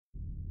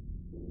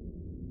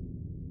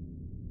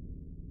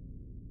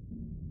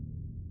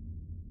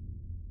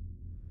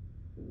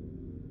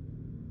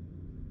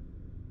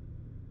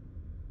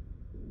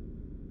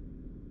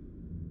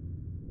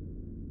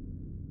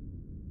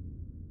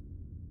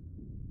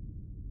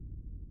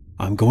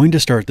I'm going to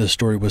start this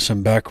story with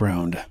some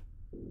background.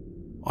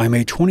 I'm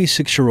a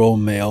 26-year-old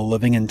male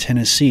living in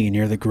Tennessee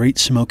near the Great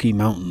Smoky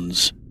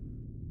Mountains.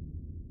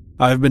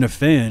 I've been a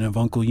fan of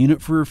Uncle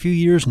Unit for a few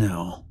years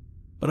now,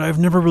 but I've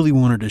never really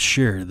wanted to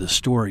share this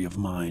story of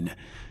mine,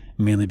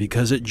 mainly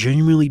because it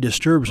genuinely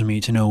disturbs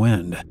me to no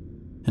end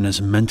and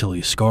has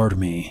mentally scarred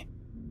me.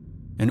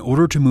 In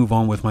order to move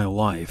on with my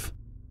life,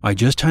 I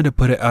just had to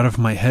put it out of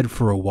my head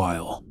for a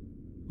while,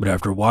 but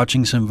after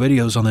watching some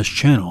videos on this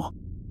channel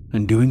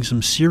and doing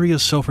some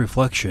serious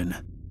self-reflection,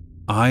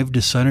 I've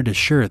decided to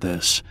share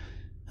this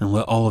and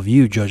let all of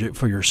you judge it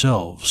for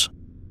yourselves.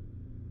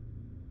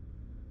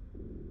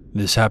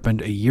 This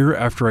happened a year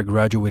after I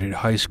graduated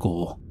high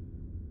school.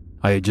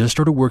 I had just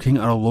started working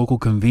at a local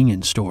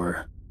convenience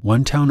store,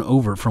 one town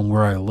over from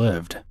where I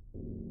lived.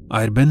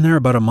 I had been there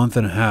about a month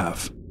and a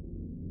half,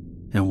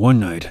 and one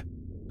night,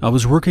 I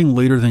was working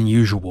later than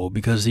usual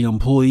because the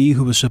employee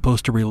who was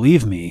supposed to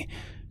relieve me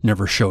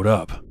never showed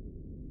up.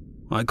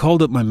 I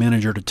called up my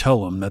manager to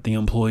tell him that the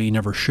employee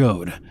never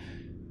showed.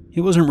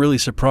 He wasn't really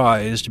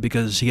surprised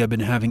because he had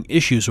been having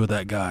issues with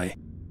that guy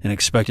and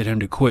expected him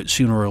to quit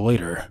sooner or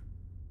later.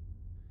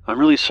 "I'm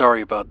really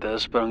sorry about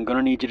this, but I'm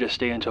gonna need you to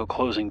stay until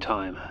closing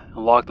time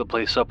and lock the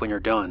place up when you're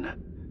done.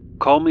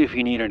 Call me if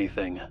you need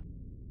anything."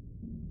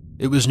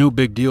 It was no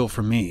big deal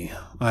for me.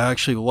 I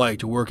actually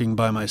liked working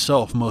by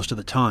myself most of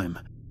the time.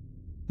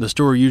 The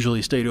store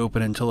usually stayed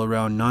open until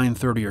around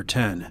 9:30 or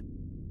 10,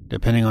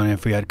 depending on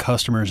if we had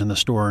customers in the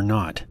store or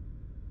not.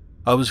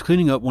 I was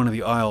cleaning up one of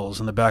the aisles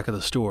in the back of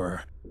the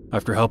store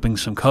after helping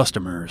some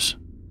customers.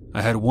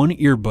 I had one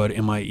earbud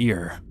in my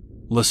ear,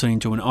 listening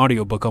to an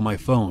audiobook on my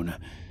phone,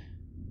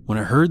 when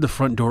I heard the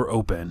front door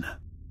open.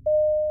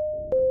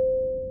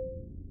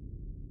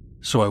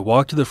 So I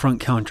walked to the front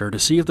counter to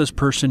see if this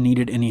person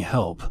needed any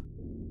help.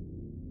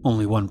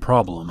 Only one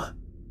problem.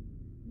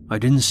 I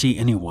didn't see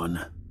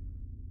anyone.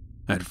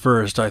 At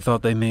first, I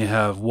thought they may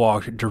have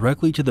walked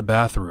directly to the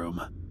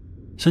bathroom,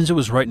 since it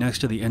was right next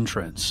to the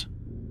entrance.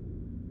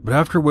 But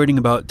after waiting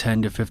about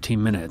 10 to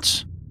 15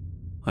 minutes,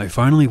 I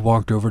finally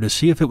walked over to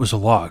see if it was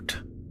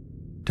locked.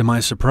 To my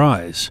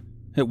surprise,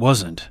 it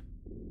wasn't.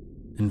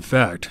 In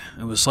fact,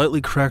 it was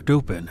slightly cracked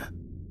open,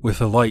 with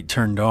the light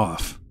turned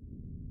off.